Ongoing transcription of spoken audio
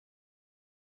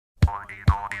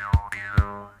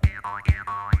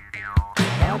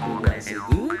a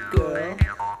good girl.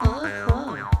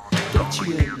 Get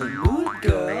you in the mood,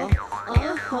 girl.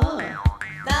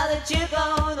 Now that you're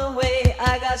gone away,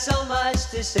 I got so much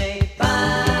to say.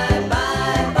 Bye,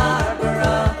 bye,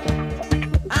 Barbara.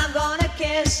 I'm gonna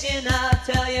kiss you now,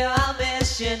 tell you I'll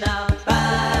miss you now.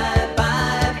 Bye,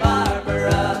 bye,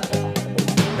 Barbara.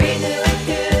 We knew it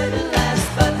couldn't last,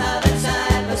 but how the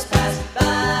time has passed.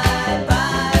 Bye,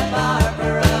 bye,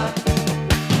 Barbara.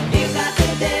 You got to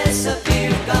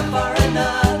disappear, gone for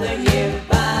another year.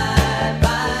 Bye,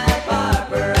 bye,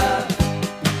 Barbara.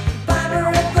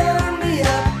 Barbara burned me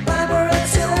up, Barbara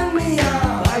turned me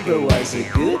on. Barbara was a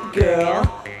good girl.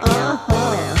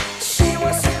 She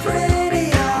was so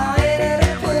pretty, ain't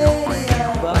it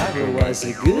pretty? Barbara was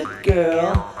a good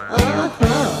girl.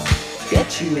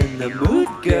 Get you in the mood,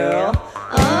 girl.